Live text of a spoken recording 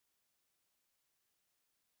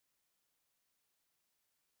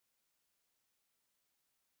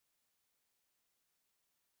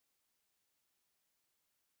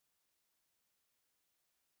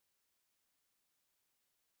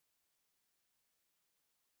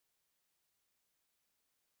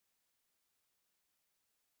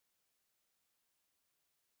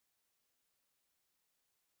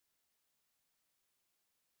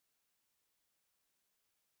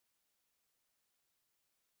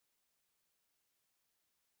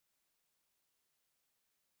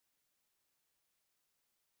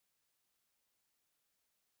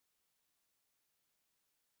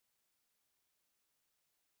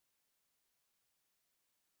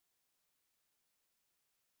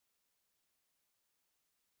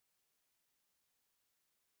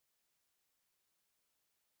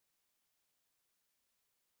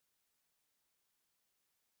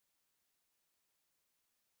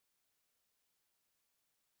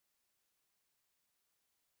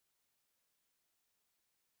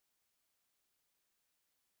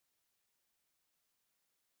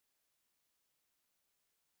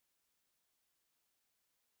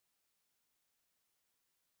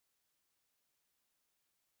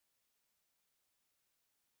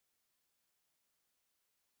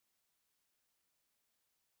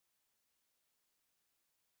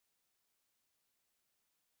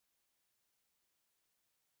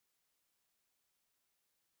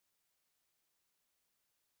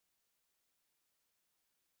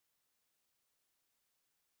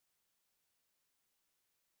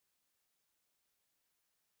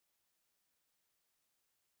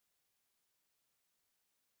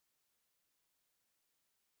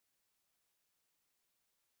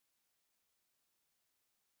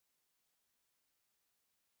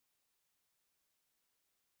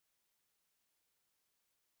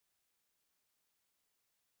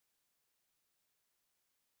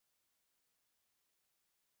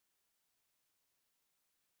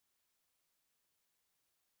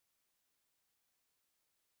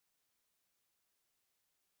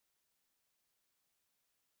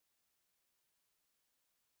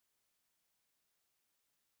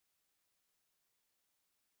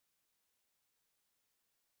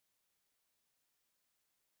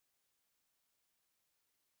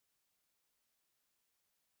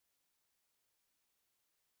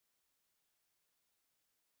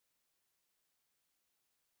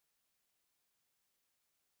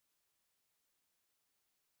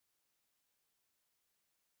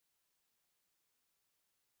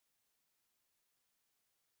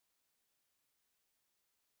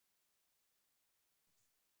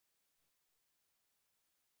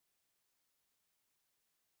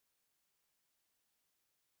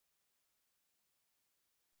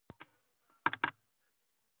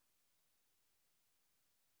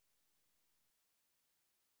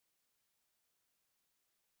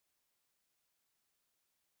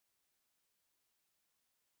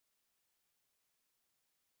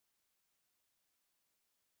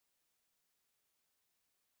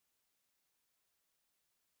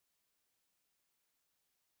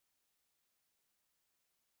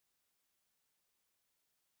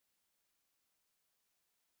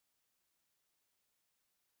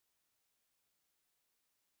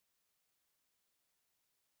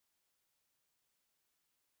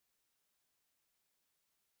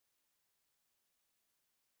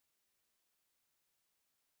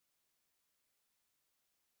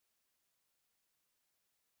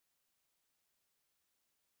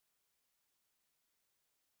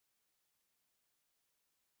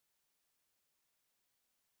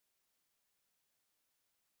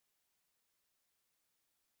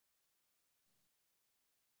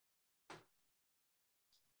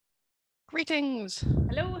Greetings.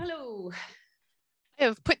 Hello, hello. I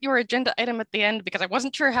have put your agenda item at the end because I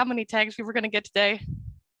wasn't sure how many tags we were going to get today.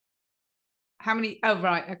 How many? Oh,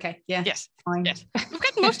 right. Okay. Yeah. Yes. Fine. Yes. We've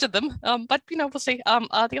gotten most of them, but we'll see.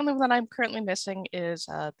 The only one that I'm currently missing is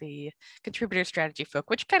the contributor strategy folk,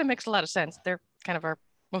 which kind of makes a lot of sense. They're kind of our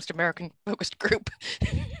most American focused group,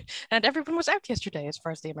 and everyone was out yesterday as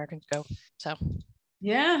far as the Americans go. So.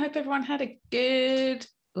 Yeah, I hope everyone had a good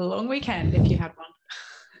long weekend if you had one.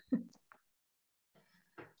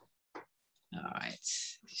 All right.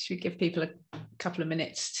 Should we give people a couple of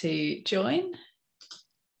minutes to join?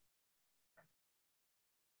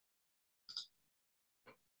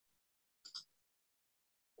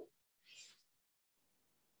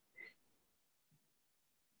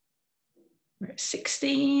 We're at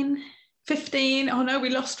 16, 15. Oh no, we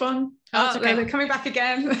lost one. Oh, okay. They're coming back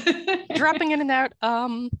again. Dropping in and out.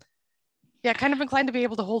 Yeah, kind of inclined to be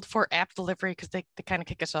able to hold for app delivery because they kind of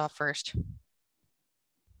kick us off first.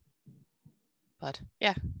 But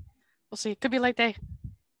yeah, we'll see. It could be a late day.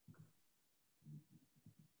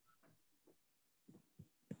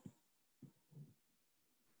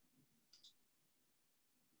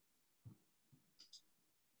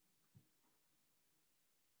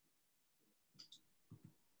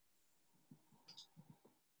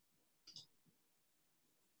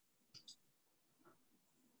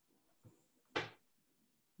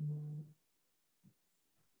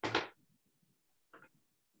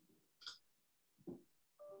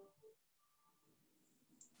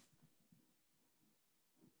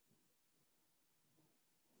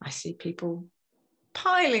 I see people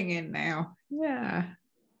piling in now. Yeah.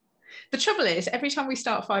 The trouble is, every time we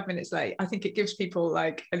start 5 minutes late, I think it gives people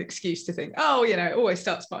like an excuse to think, oh, it always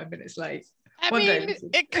starts 5 minutes late. I mean,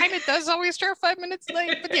 it kind of does always start 5 minutes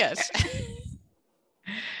late, but yes.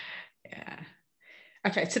 Yeah.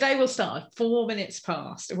 Okay, today we'll start 4 minutes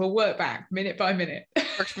past and we'll work back minute by minute.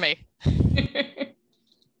 Works for me.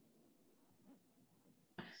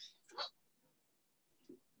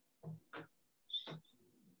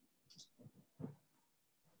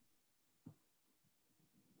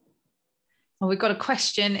 Well, we've got a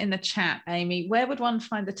question in the chat, Amy. Where would one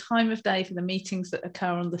find the time of day for the meetings that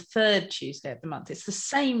occur on the third Tuesday of the month? It's the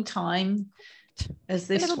same time as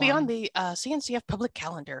this one. It'll be on the CNCF public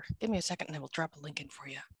calendar. Give me a second and I will drop a link in for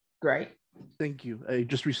you. Great. Thank you. I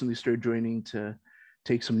just recently started joining to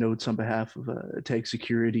take some notes on behalf of tag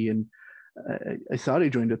security, and I thought I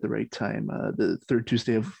joined at the right time, the third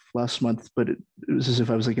Tuesday of last month, but it was as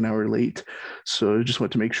if I was like an hour late. So I just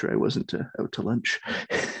wanted to make sure I wasn't out to lunch.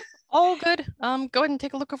 All good. Go ahead and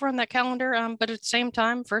take a look over on that calendar, but at the same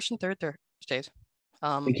time, first and third Thursdays.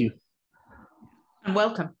 Thank you. And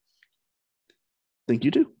welcome. Thank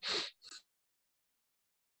you too.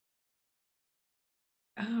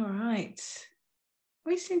 All right.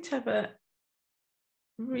 We seem to have a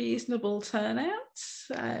reasonable turnout,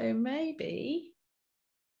 so maybe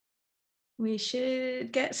we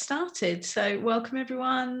should get started. So welcome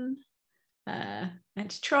everyone.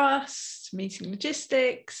 Antitrust, meeting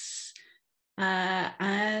logistics,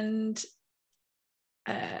 and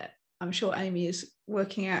I'm sure Amy is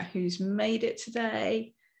working out who's made it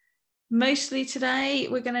today. Mostly today,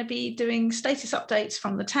 we're going to be doing status updates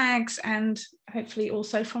from the tags and hopefully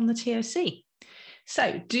also from the TOC.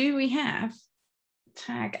 So do we have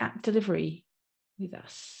tag app delivery with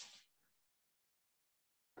us?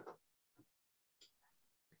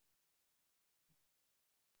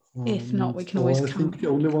 If not, we can always come. I think the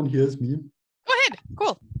only one here is me. Go ahead.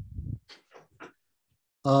 Cool.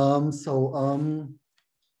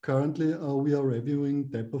 Currently we are reviewing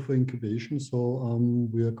Dapper for incubation. So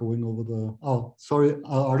we are going over the. Oh, sorry,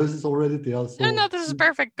 Aldous is already there. So no, this is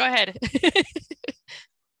perfect. Go ahead.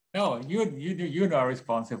 No, you are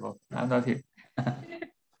responsible. I'm not here.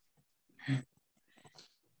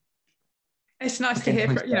 It's nice to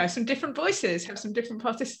hear some different voices, have some different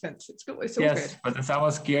participants. It's all good. Yes, but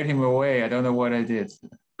someone scared him away. I don't know what I did.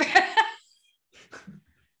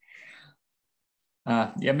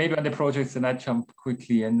 Yeah, maybe on the projects, and I jump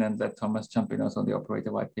quickly in and let Thomas jump in also on the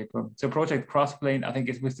operator white paper. So project Crossplane, I think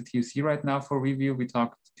it's with the TOC right now for review. We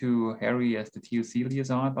talked to Harry as the TOC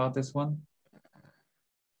liaison about this one.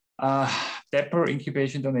 Dapper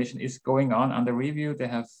incubation donation is going on under review. They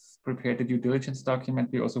have prepared the due diligence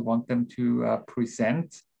document. We also want them to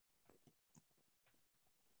present.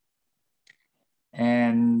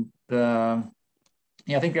 And yeah,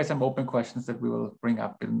 I think there's some open questions that we will bring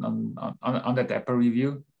up on the Dapper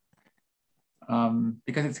review.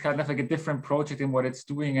 Because it's kind of like a different project in what it's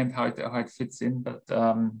doing and how it fits in, but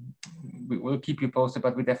we will keep you posted,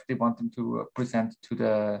 but we definitely want them to present to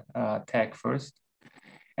the tag first.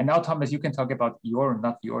 And now, Thomas, you can talk about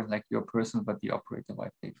not your, like your personal, but the operator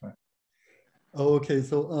white paper. Okay,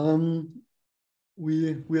 so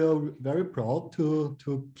we are very proud to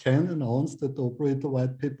can announce that the operator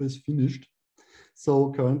white paper is finished.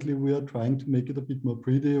 So currently we are trying to make it a bit more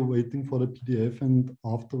pretty, waiting for the PDF, and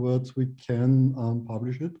afterwards we can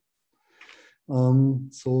publish it.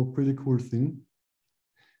 So pretty cool thing.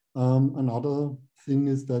 Another thing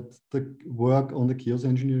is that the work on the chaos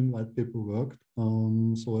engineering white paper worked.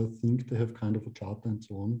 So I think they have kind of a chart and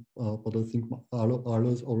so on, but I think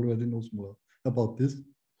Arlos already knows more about this.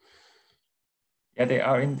 Yeah, they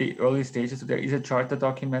are in the early stages. So there is a charter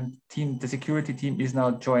document team. The security team is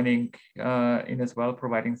now joining in as well,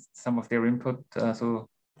 providing some of their input. So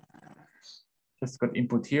just got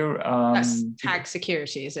input here. That's tag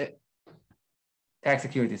security, is it? Tag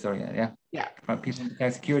security, sorry, yeah. Yeah. People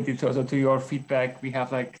tag security. So to your feedback, we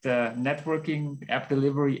have like the networking, app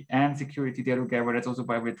delivery, and security there together. That's also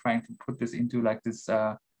why we're trying to put this into like this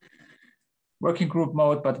working group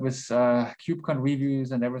mode, but with KubeCon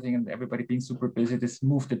reviews and everything, and everybody being super busy, this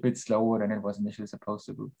moved a bit slower than it was initially supposed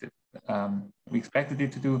to do. We expected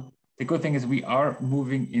it to do. The good thing is we are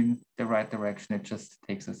moving in the right direction. It just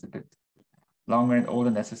takes us a bit longer and all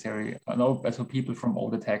the necessary. So people from all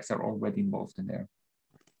the tags are already involved in there.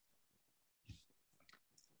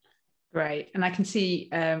 Great, and I can see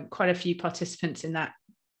quite a few participants in that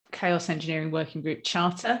Chaos Engineering Working Group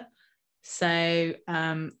charter. So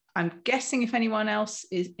I'm guessing if anyone else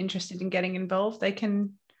is interested in getting involved, they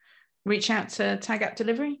can reach out to Tag App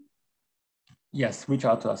Delivery? Yes, reach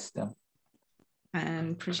out to us then.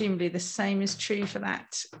 And presumably the same is true for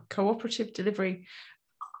that cooperative delivery.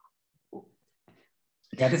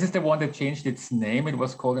 Yeah, this is the one that changed its name. It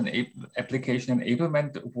was called an Application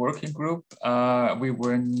Enablement Working Group. We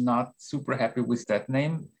were not super happy with that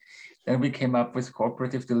name. Then we came up with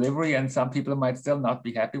cooperative delivery, and some people might still not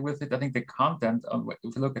be happy with it. I think the content,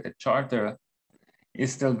 if you look at the charter,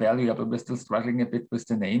 is still valuable. We're still struggling a bit with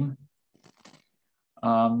the name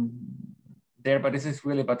there, but this is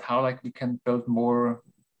really about how like we can build more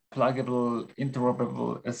pluggable,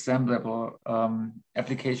 interoperable, assemblable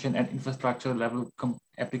application and infrastructure level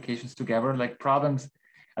applications together, like problems.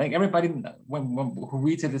 I think everybody who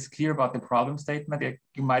reads it is clear about the problem statement.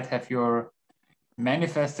 You might have your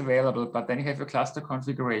manifest available, but then you have your cluster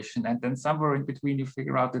configuration, and then somewhere in between you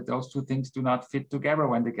figure out that those two things do not fit together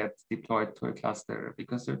when they get deployed to a cluster,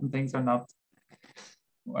 because certain things are not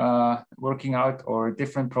working out, or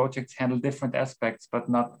different projects handle different aspects, but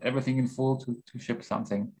not everything in full to ship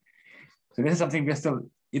something. So this is something we're still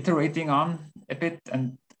iterating on a bit,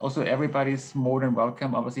 and also everybody's more than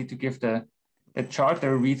welcome, obviously, to give the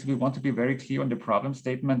charter reads. We want to be very clear on the problem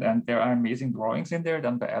statement, and there are amazing drawings in there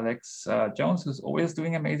done by Alex Jones, who's always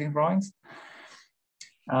doing amazing drawings.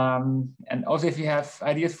 And also, if you have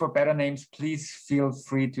ideas for better names, please feel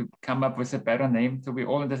free to come up with a better name. So we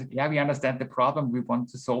all we understand the problem we want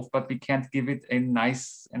to solve, but we can't give it a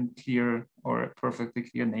nice and clear or a perfectly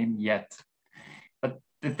clear name yet. But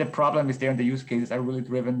the problem is there, and the use cases are really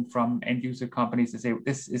driven from end user companies to say,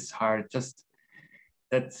 this is hard, just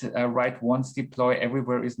that write once, deploy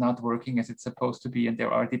everywhere is not working as it's supposed to be. And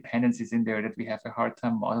there are dependencies in there that we have a hard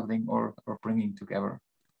time modeling or bringing together.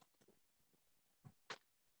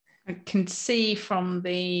 I can see from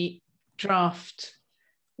the draft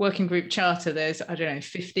working group charter, there's, I don't know,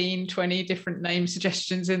 15, 20 different name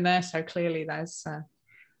suggestions in there. So clearly there's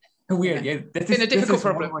weird. Yeah, it's been a difficult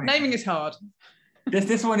problem. Naming is hard.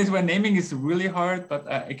 This one is where naming is really hard, but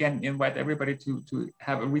again, invite everybody to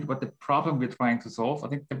have a read what the problem we're trying to solve. I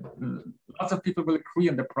think lots of people will agree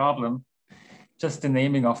on the problem. Just the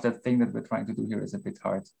naming of that thing that we're trying to do here is a bit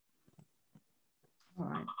hard. All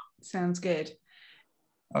right, sounds good.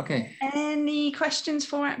 Okay. Any questions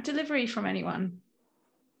for app delivery from anyone?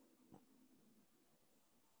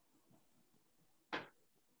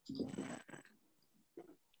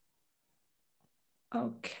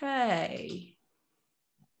 Okay.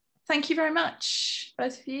 Thank you very much,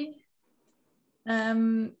 both of you.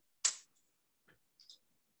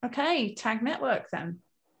 Okay, Tag Network then.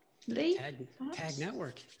 Lee? Tag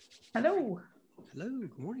Network. Hello. Hello,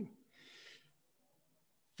 good morning.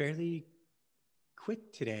 Fairly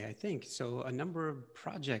quick today, I think. So a number of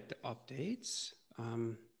project updates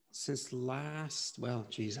since last, well,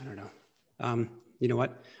 geez, I don't know. You know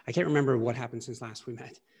what? I can't remember what happened since last we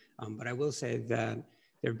met, but I will say that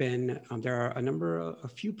there are a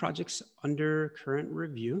few projects under current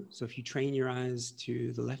review. So if you train your eyes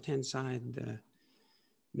to the left-hand side, the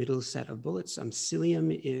middle set of bullets,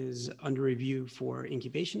 Cilium is under review for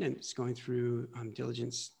incubation and it's going through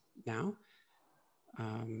diligence now.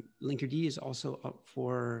 Linkerd is also up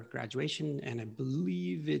for graduation, and I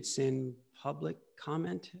believe it's in public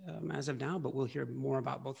comment as of now, but we'll hear more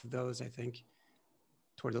about both of those, I think,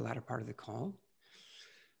 toward the latter part of the call.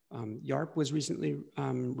 YARP was recently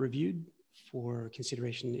reviewed for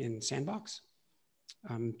consideration in Sandbox.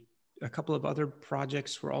 A couple of other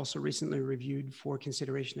projects were also recently reviewed for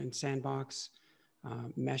consideration in Sandbox,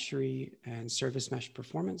 Meshery and Service Mesh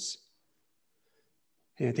Performance.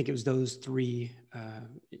 And I think it was those three,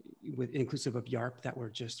 with inclusive of YARP, that were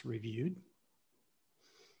just reviewed.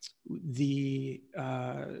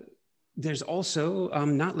 There's also,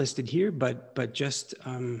 not listed here, but just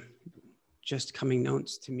coming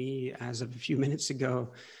notes to me as of a few minutes ago,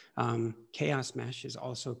 Chaos Mesh is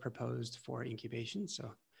also proposed for incubation.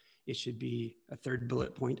 So it should be a third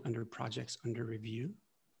bullet point under projects under review.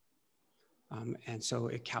 And so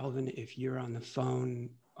Calvin, if you're on the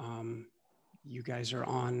phone, you guys are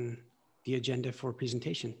on the agenda for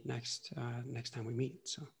presentation next time we meet.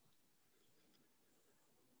 So,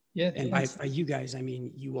 yeah. And by you guys, I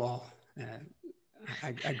mean you all.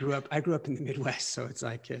 I grew up in the Midwest, so it's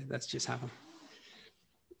like that's just how.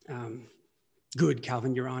 Good,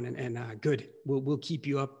 Calvin, you're on, and good. We'll keep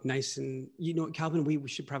you up nice, and you know, Calvin, we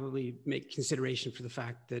should probably make consideration for the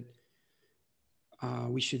fact that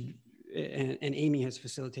we should. And Amy has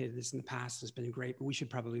facilitated this in the past. It's been great, but we should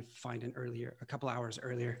probably find a couple hours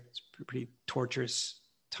earlier. It's a pretty torturous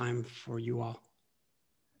time for you all.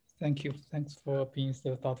 Thank you. Thanks for being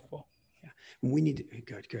so thoughtful. Yeah, and we need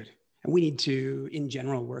good. And we need to, in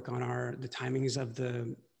general, work on the timings of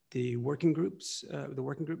the working groups, the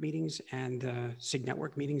working group meetings and the SIG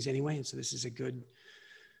network meetings anyway. And so this is a good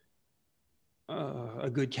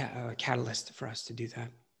catalyst for us to do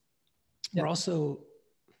that. Yeah. We're also.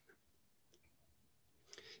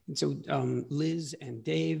 And so Liz and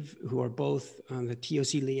Dave, who are both the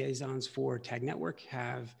TOC liaisons for TAG Network,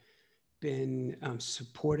 have been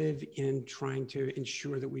supportive in trying to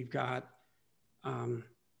ensure that we've got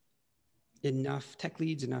enough tech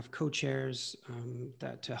leads, enough co-chairs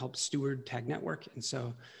to help steward TAG Network. And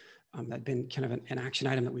so that's been kind of an action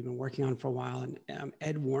item that we've been working on for a while. And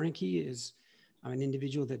Ed Warnke is an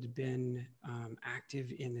individual that had been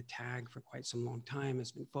active in the TAG for quite some long time,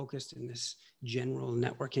 has been focused in this general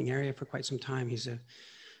networking area for quite some time.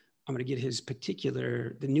 I'm going to get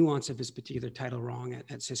the nuance of his particular title wrong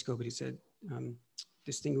at Cisco, but he's a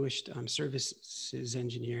distinguished services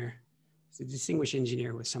engineer. He's a distinguished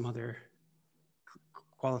engineer with some other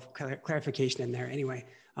clarification in there. Anyway,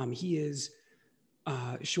 he is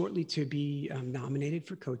shortly to be nominated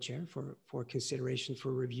for co-chair for consideration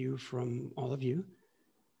for review from all of you.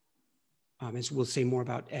 As we'll say more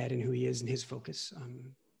about Ed and who he is and his focus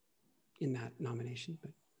in that nomination,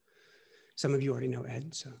 but some of you already know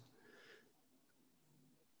Ed, so.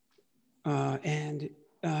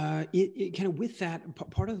 It kind of with that,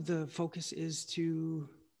 part of the focus is to,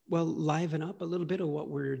 well, liven up a little bit of what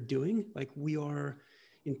we're doing. Like we are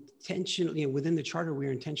intentionally, within the charter, we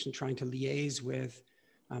are intentionally trying to liaise with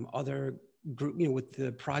other group, with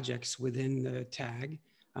the projects within the TAG,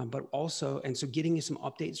 but also, and so getting some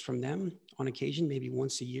updates from them on occasion, maybe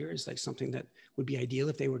once a year, is like something that would be ideal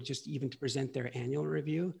if they were just even to present their annual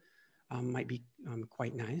review, might be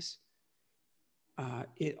quite nice.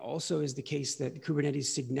 It also is the case that Kubernetes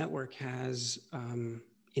SIG network has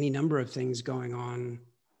any number of things going on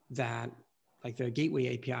that, like the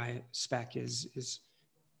gateway API spec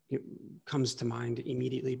comes to mind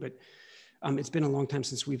immediately, but it's been a long time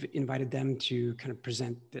since we've invited them to kind of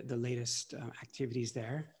present the latest activities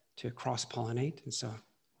there to cross-pollinate. And so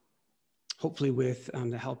hopefully with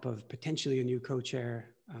the help of potentially a new co-chair,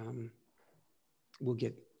 we'll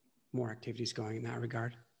get more activities going in that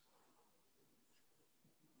regard.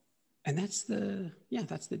 And that's the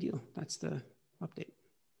deal. That's the update.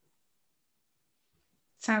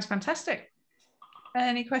 Sounds fantastic.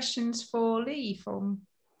 Any questions for Lee from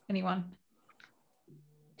anyone?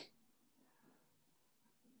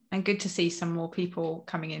 And good to see some more people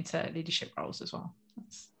coming into leadership roles as well.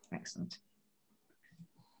 That's excellent.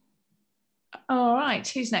 All right,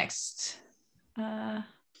 who's next?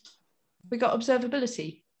 We got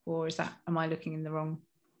observability, or am I looking in the wrong?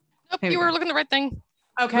 Nope, you were looking the right thing.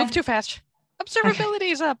 Okay. Move too fast.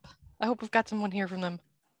 Observability is up. I hope we've got someone here from them.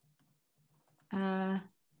 I'm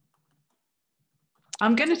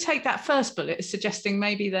going to take that first bullet as suggesting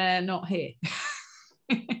maybe they're not here.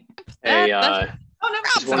 Hey, oh no,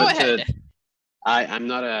 Rob, go ahead. I'm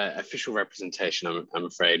not an official representation, I'm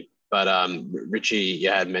afraid, but Richie, you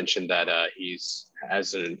had mentioned that he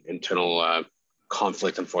has an internal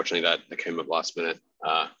conflict, unfortunately, that came up last minute.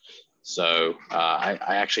 So I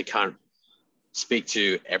actually can't speak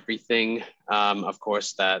to everything, of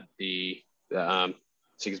course, that the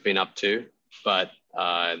SIG has been up to, but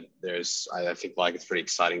I think like it's pretty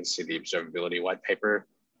exciting to see the observability white paper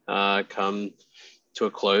come to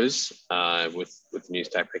a close with News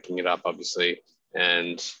TAC picking it up, obviously.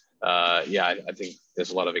 And yeah, I think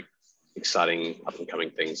there's a lot of exciting up and coming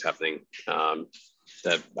things happening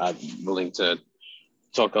that I'm willing to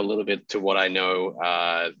talk a little bit to what I know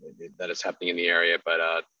that is happening in the area. But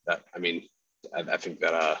I think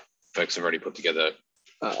that folks have already put together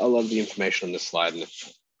a lot of the information on this slide, and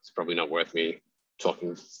it's probably not worth me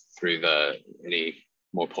talking through any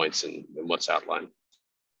more points than what's outlined.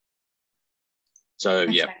 So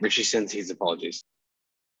yeah, Richie sends his apologies.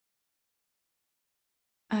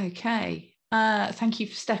 Okay, thank you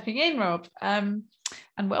for stepping in, Rob, and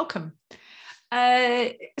welcome.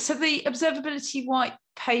 So the observability white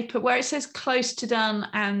paper, where it says close to done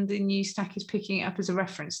and the new stack is picking it up as a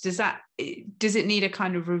reference, does it need a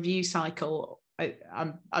kind of review cycle?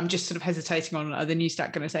 I'm just sort of hesitating on, are the new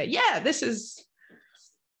stack going to say, yeah, this is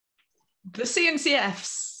the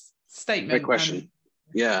CNCF's statement? Great question.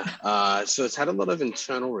 Yeah, so it's had a lot of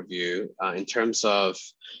internal review in terms of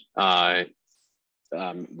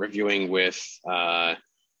reviewing with other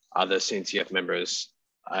CNCF members.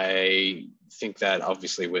 I think that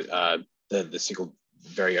obviously with the single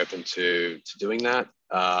very open to doing that.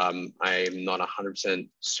 I'm not 100%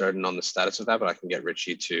 certain on the status of that, but I can get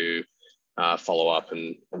Richie to follow up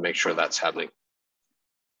and make sure that's happening.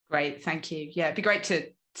 Great, thank you. Yeah, it'd be great to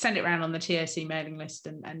send it around on the TOC mailing list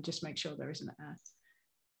and just make sure there isn't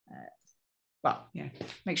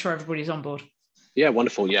make sure everybody's on board. Yeah,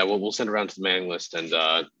 wonderful. Yeah, we'll send it around to the mailing list and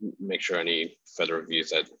make sure any further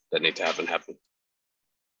reviews that need to happen.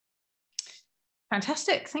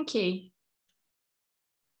 Fantastic, thank you.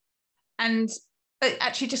 And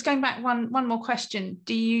actually, just going back one more question.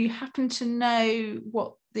 Do you happen to know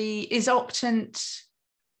what is Octant?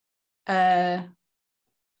 I'm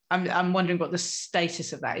wondering what the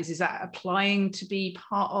status of that is. Is that applying to be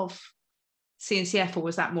part of CNCF, or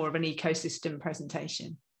was that more of an ecosystem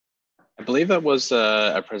presentation? I believe that was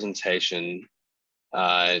a presentation,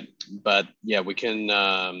 but yeah, we can.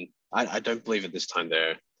 I don't believe at this time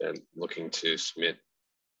they're looking to submit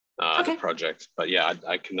the project, but yeah,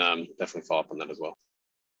 I can definitely follow up on that as well.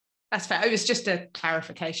 That's fair. It was just a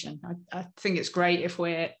clarification. I think it's great if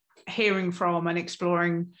we're hearing from and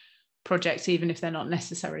exploring projects, even if they're not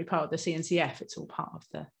necessarily part of the CNCF. It's all part of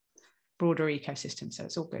the broader ecosystem, so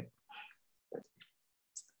it's all good.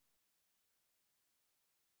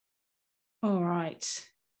 All right.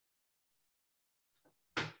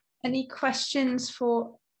 Any questions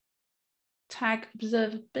for tag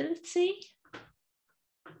observability?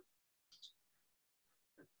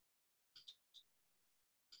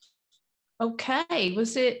 Okay, who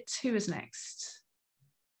was next?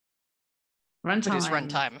 Runtime. It is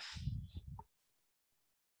runtime.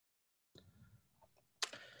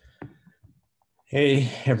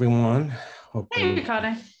 Hey, everyone. Hey,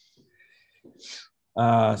 Ricardo.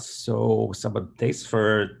 So some updates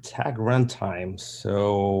for tag runtime.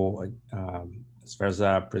 So as far as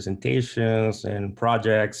presentations and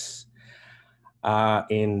projects,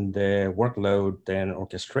 in the workload and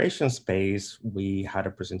orchestration space, we had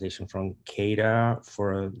a presentation from Kata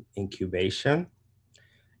for incubation,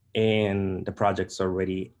 and the project's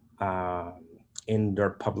already in their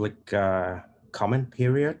public comment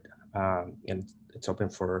period, and it's open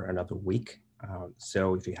for another week.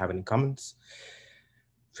 So if you have any comments,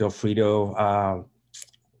 feel free to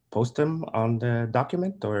post them on the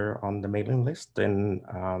document or on the mailing list. And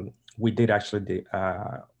we did actually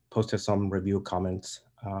posted some review comments,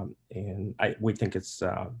 and we think it's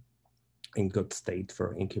in good state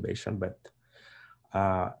for incubation, but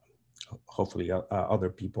hopefully other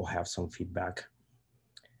people have some feedback.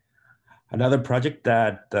 Another project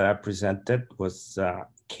that presented was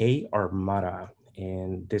K-Armada,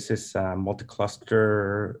 and this is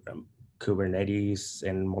multi-cluster Kubernetes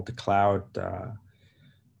and multi-cloud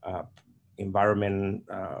environment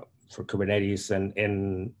for Kubernetes,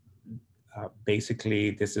 and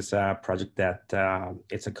basically, this is a project that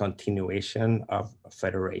it's a continuation of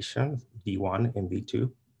Federation V1 and V2.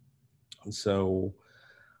 So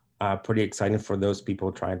pretty exciting for those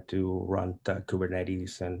people trying to run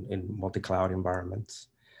Kubernetes and in multi-cloud environments.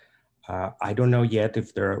 I don't know yet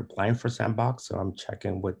if they're applying for Sandbox, so I'm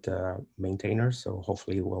checking with the maintainers. So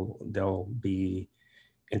hopefully they'll be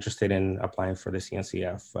interested in applying for the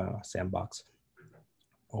CNCF Sandbox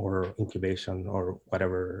or incubation or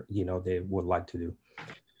whatever they would like to do.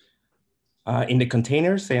 In the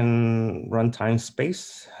containers and runtime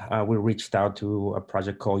space, we reached out to a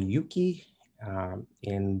project called Yuki,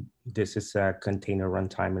 And this is a container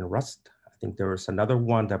runtime in Rust. I think there was another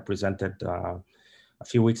one that presented a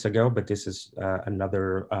few weeks ago, but this is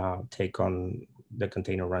another take on the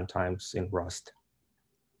container runtimes in Rust.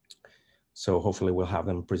 So hopefully we'll have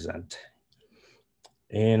them present.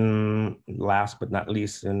 And last but not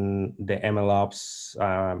least, in the MLOps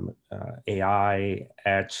AI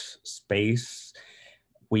Edge space,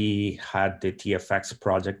 we had the TFX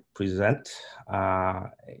project present.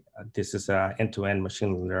 This is an end-to-end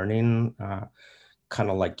machine learning, kind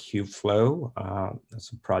of like Kubeflow.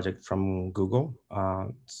 It's a project from Google.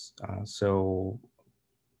 So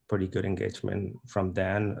pretty good engagement from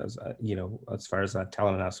them, as as far as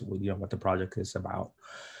telling us what the project is about.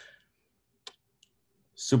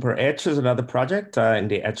 Super Edge is another project in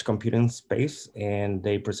the edge computing space, and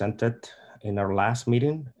they presented in our last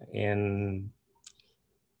meeting, and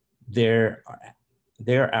they're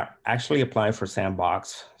actually applying for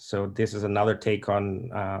Sandbox. So this is another take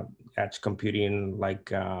on edge computing,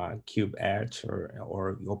 like Cube Edge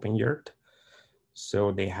or OpenYurt.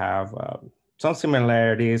 So they have some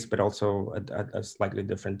similarities, but also a slightly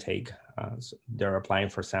different take. So they're applying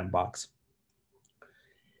for Sandbox.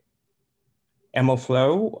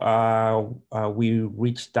 MLflow, we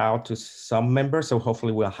reached out to some members, so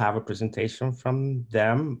hopefully we'll have a presentation from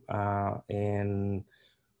them.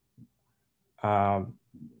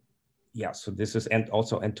 Yeah, so this is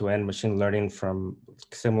also end-to-end machine learning from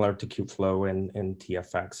similar to Kubeflow and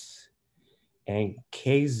TFX. And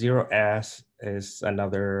K0S is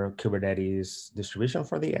another Kubernetes distribution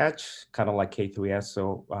for the edge, kind of like K3S.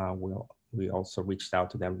 So we also reached out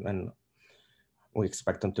to them, and we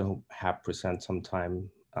expect them to have present sometime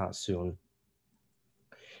soon.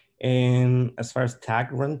 And as far as tag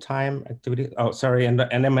runtime activity, in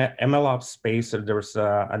the MLOps space, there's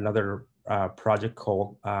another project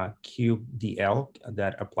called KubeDL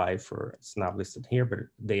that applied for, it's not listed here, but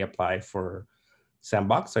they applied for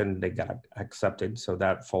Sandbox and they got accepted. So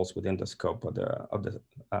that falls within the scope of the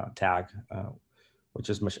tag, which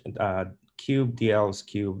is KubeDL is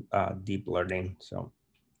Cube Deep Learning. So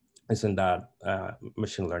it's in that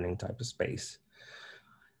machine learning type of space.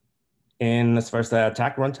 And as far as the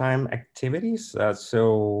attack runtime activities,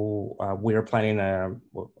 we are planning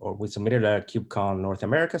or we submitted a KubeCon North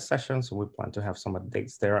America session, so we plan to have some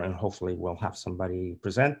updates there, and hopefully we'll have somebody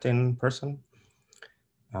present in person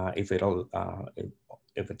if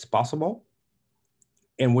it's possible.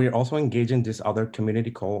 And we're also engaging this other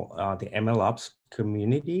community called the MLOps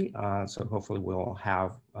community. So hopefully we'll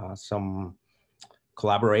have some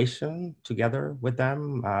collaboration together with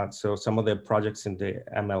them. So some of the projects in the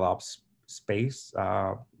MLOps space,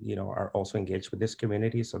 are also engaged with this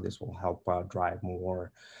community. So this will help drive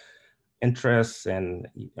more interest and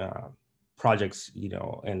projects,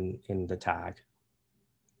 in the tag.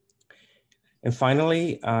 And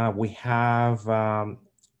finally, we have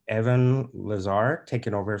Evan Lazar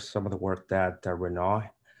taking over some of the work that Renaud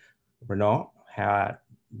had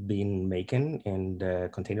been making in the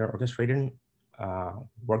container orchestrating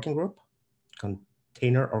working group,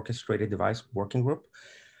 container orchestrated device working group.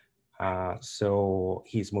 So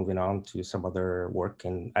he's moving on to some other work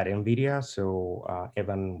at NVIDIA. So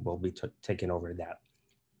Evan will be taking over that.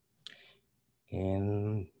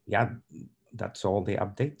 And yeah, that's all the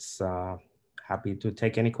updates. Happy to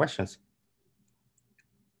take any questions.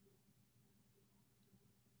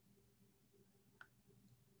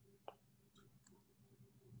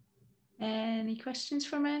 Any questions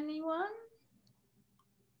from anyone?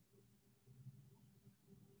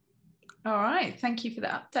 All right, thank you for the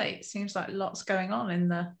update. Seems like lots going on in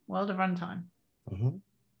the world of runtime. Mm-hmm.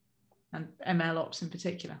 And MLOps in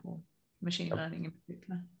particular, or machine learning in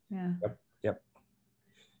particular. Yeah. Yep.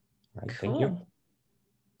 Right, cool. Thank you.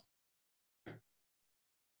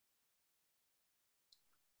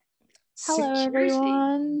 Hello,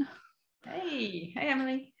 everyone. Hey,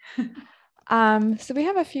 Emily. So we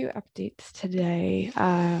have a few updates today.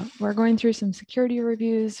 We're going through some security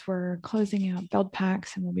reviews. We're closing out build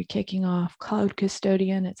packs, and we'll be kicking off Cloud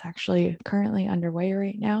Custodian. It's actually currently underway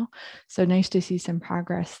right now. So nice to see some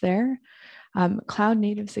progress there. Cloud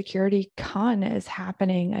Native Security Con is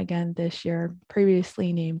happening again this year,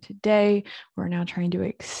 previously named today. We're now trying to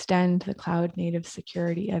extend the Cloud Native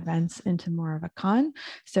Security events into more of a con.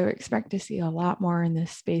 So expect to see a lot more in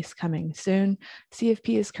this space coming soon.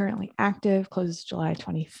 CFP is currently active, closes July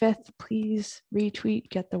 25th. Please retweet,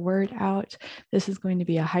 get the word out. This is going to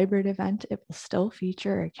be a hybrid event. It will still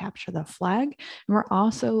feature a capture the flag. And we're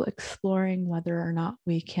also exploring whether or not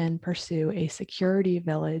we can pursue a security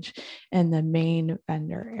village in the main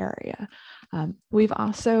vendor area. We've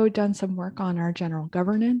also done some work on our general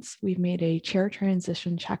governance. We've made a chair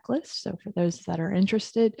transition checklist. So for those that are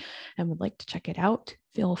interested and would like to check it out,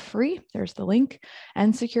 feel free. There's the link.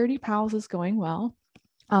 And Security Pals is going well.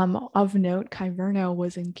 Of note, Kyverno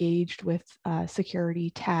was engaged with Security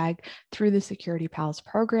Tag through the Security Pals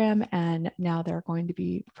program, and now they're going to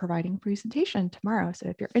be providing a presentation tomorrow. So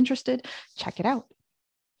if you're interested, check it out.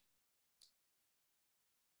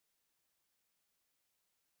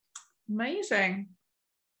 Amazing.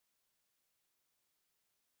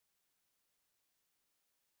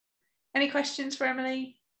 Any questions for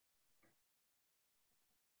Emily?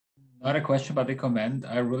 Not a question, but a comment.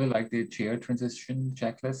 I really like the chair transition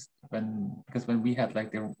checklist because when we had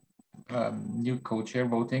like the new co-chair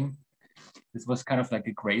voting, this was kind of like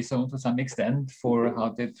a gray zone to some extent for how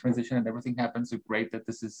the transition and everything happens. So great that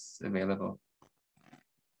this is available.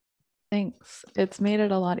 Thanks. It's made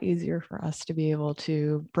it a lot easier for us to be able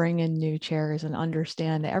to bring in new chairs and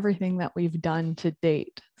understand everything that we've done to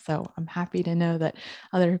date. So I'm happy to know that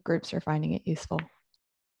other groups are finding it useful.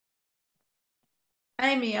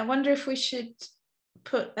 Amy, I wonder if we should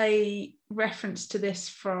put a reference to this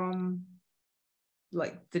from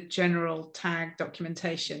like the general tag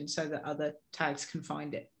documentation so that other tags can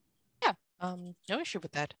find it. Yeah, no issue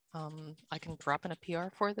with that. I can drop in a PR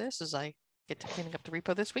for this as I get to cleaning up the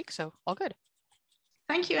repo this week, so all good.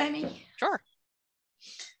 Thank you, Amy. Sure.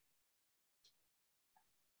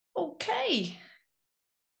 Okay.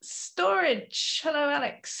 Storage. Hello,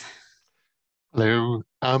 Alex. Hello.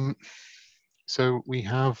 So we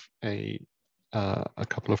have a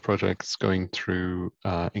couple of projects going through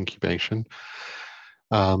incubation.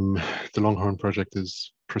 The Longhorn project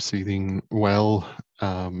is proceeding well,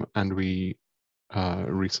 and we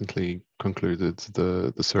recently concluded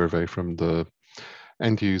the survey from the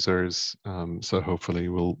end users. So hopefully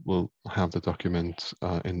we'll have the document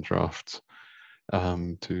in draft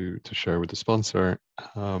to share with the sponsor.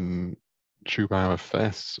 Chubao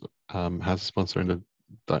FS has a sponsor in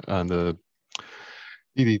the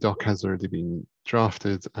DD doc has already been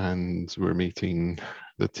drafted, and we're meeting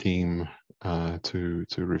the team to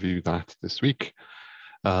review that this week.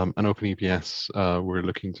 And OpenEPS, we're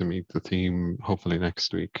looking to meet the team hopefully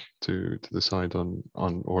next week to decide on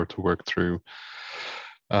or to work through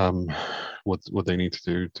what they need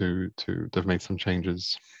to do they've made some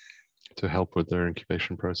changes to help with their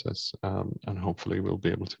incubation process, and hopefully we'll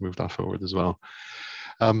be able to move that forward as well.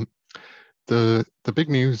 The big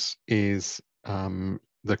news is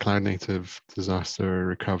the cloud native disaster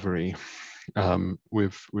recovery.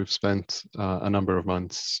 We've spent a number of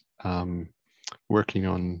months working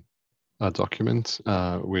on a document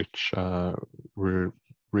which we're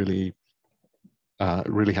really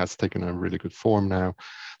has taken a really good form now.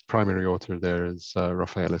 The primary author there is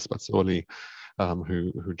Raffaele Spazzoli,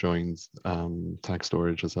 who joined Tag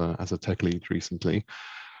Storage as a tech lead recently.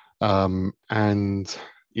 And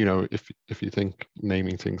you know, if you think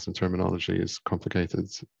naming things and terminology is complicated,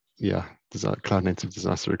 yeah, cloud native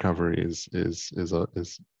disaster recovery is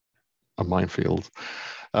a minefield.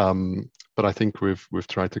 But I think we've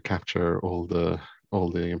tried to capture all the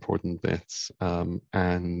important bits,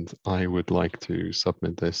 and I would like to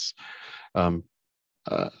submit this and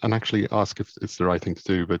actually ask if it's the right thing to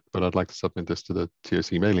do. But I'd like to submit this to the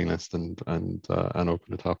TOC mailing list and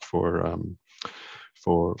open it up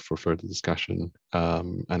for further discussion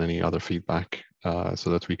and any other feedback, so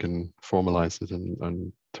that we can formalize it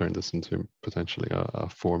and turn this into potentially a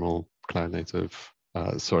formal cloud native,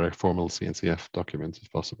 formal CNCF document if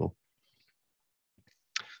possible.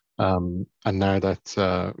 And now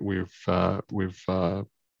that we've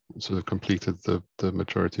sort of completed the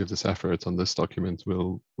majority of this effort on this document,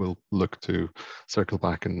 we'll look to circle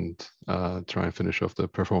back and try and finish off the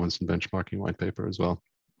performance and benchmarking white paper as well,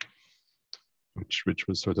 which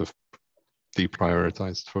was sort of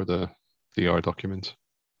deprioritized for the DR document.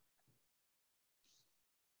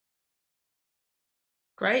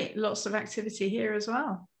 Great, lots of activity here as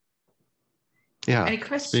well. Yeah. Any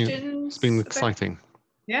questions? It's been exciting.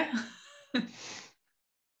 Yeah.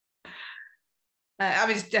 I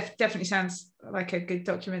mean, it definitely sounds like a good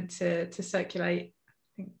document to circulate.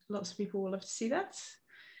 I think lots of people will love to see that.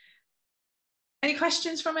 Any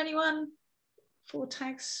questions from anyone for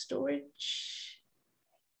tag storage?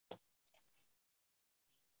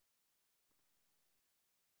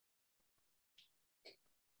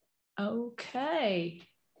 Okay.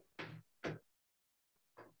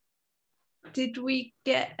 Did we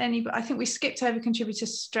get any? I think we skipped over contributor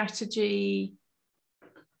strategy.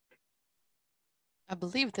 I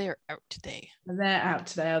believe they're out today. They're out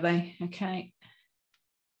today, are they? Okay.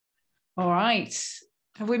 All right.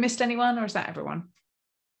 Have we missed anyone, or is that everyone?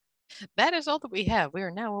 That is all that we have. We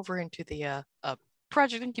are now over into the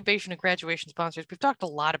project incubation and graduation sponsors. We've talked a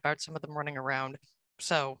lot about some of them running around.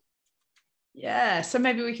 So yeah, so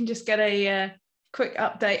maybe we can just get a quick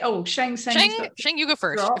update. Oh, Sheng's saying Sheng, you go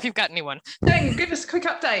first if you've got anyone. Sheng, give us a quick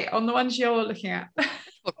update on the ones you're looking at.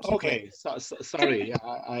 Okay, sorry.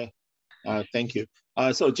 Yeah, thank you.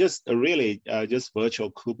 So just really just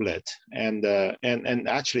virtual kubelet, and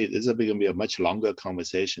actually this is going to be a much longer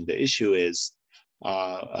conversation. The issue is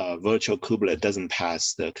virtual kubelet doesn't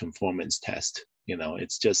pass the conformance test. You know,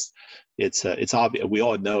 it's just it's obvious. We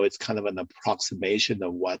all know it's kind of an approximation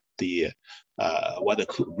of what the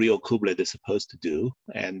real kubelet is supposed to do,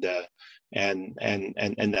 and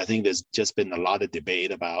I think there's just been a lot of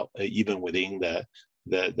debate about even within the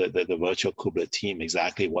virtual kubelet team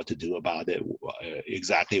exactly what to do about it,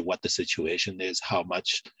 exactly what the situation is, how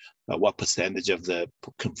much, what percentage of the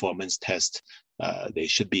conformance test they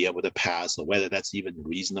should be able to pass, or whether that's even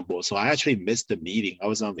reasonable. So I actually missed the meeting. I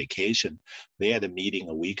was on vacation. They had a meeting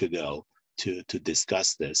a week ago to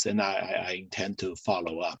discuss this, and I intend to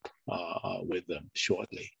follow up with them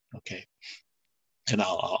shortly. Okay, and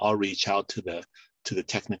I'll reach out to the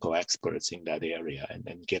technical experts in that area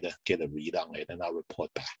and get a read on it, and I'll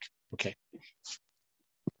report back. Okay.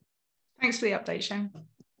 Thanks for the update, Sheng.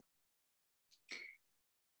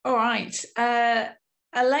 All right,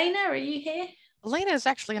 Elena, are you here? Elena is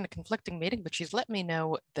actually in a conflicting meeting, but she's let me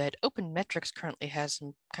know that Open Metrics currently has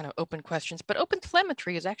some kind of open questions, but Open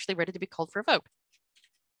Telemetry is actually ready to be called for a vote.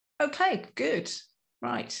 Okay, good.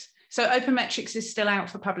 Right. So Open Metrics is still out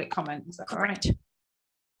for public comment. Is that correct?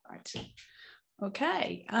 Right.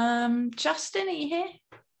 Okay. Justin, are you here?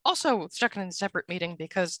 Also stuck in a separate meeting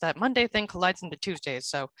because that Monday thing collides into Tuesdays.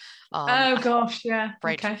 So. Oh gosh, yeah.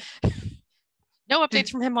 Right. Okay. No updates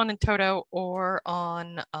from him on Intoto or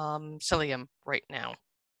on Cilium right now.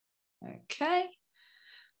 Okay.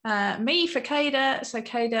 Me for CADA. So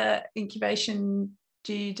CADA incubation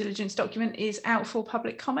due diligence document is out for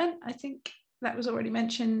public comment. I think that was already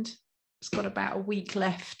mentioned. It's got about a week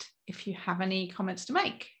left if you have any comments to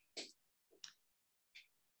make.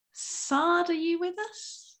 Sard, are you with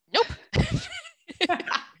us? Nope.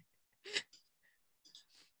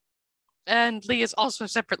 And Lee is also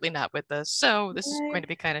separately not with us, so this is going to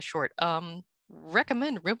be kind of short.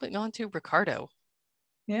 Recommend moving on to Ricardo.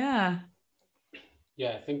 Yeah.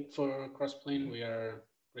 Yeah, I think for Crossplane, we are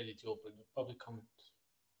ready to open the public comment.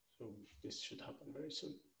 So this should happen very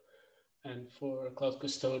soon. And for Cloud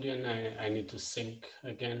Custodian, I need to sync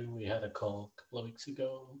again. We had a call a couple of weeks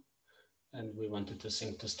ago, and we wanted to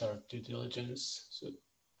sync to start due diligence. So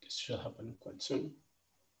this should happen quite soon.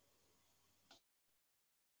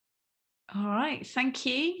 All right, thank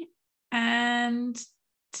you. And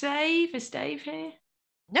Dave, is Dave here?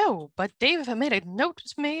 No, but Dave made a note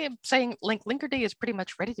to me saying Linkerd is pretty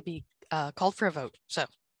much ready to be called for a vote. So.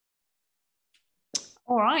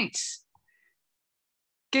 All right.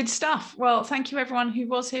 Good stuff. Well, thank you everyone who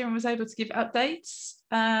was here and was able to give updates.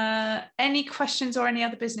 Any questions or any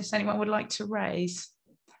other business anyone would like to raise?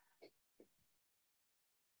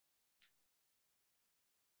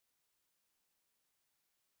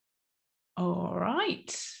 All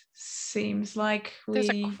right. Seems like There's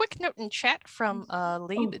a quick note in chat from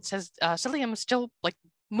Lee that says Cilium is still like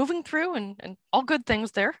moving through and all good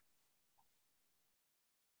things there.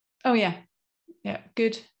 Oh yeah. Yeah,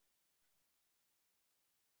 good.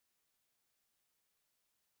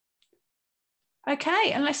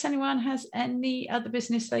 Okay, unless anyone has any other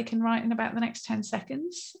business they can write in about the next 10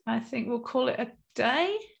 seconds, I think we'll call it a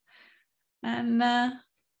day. And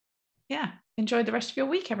yeah, enjoy the rest of your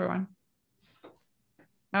week, everyone.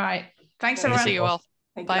 All right. Thanks, everyone. See you all.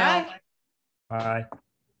 Bye. Bye.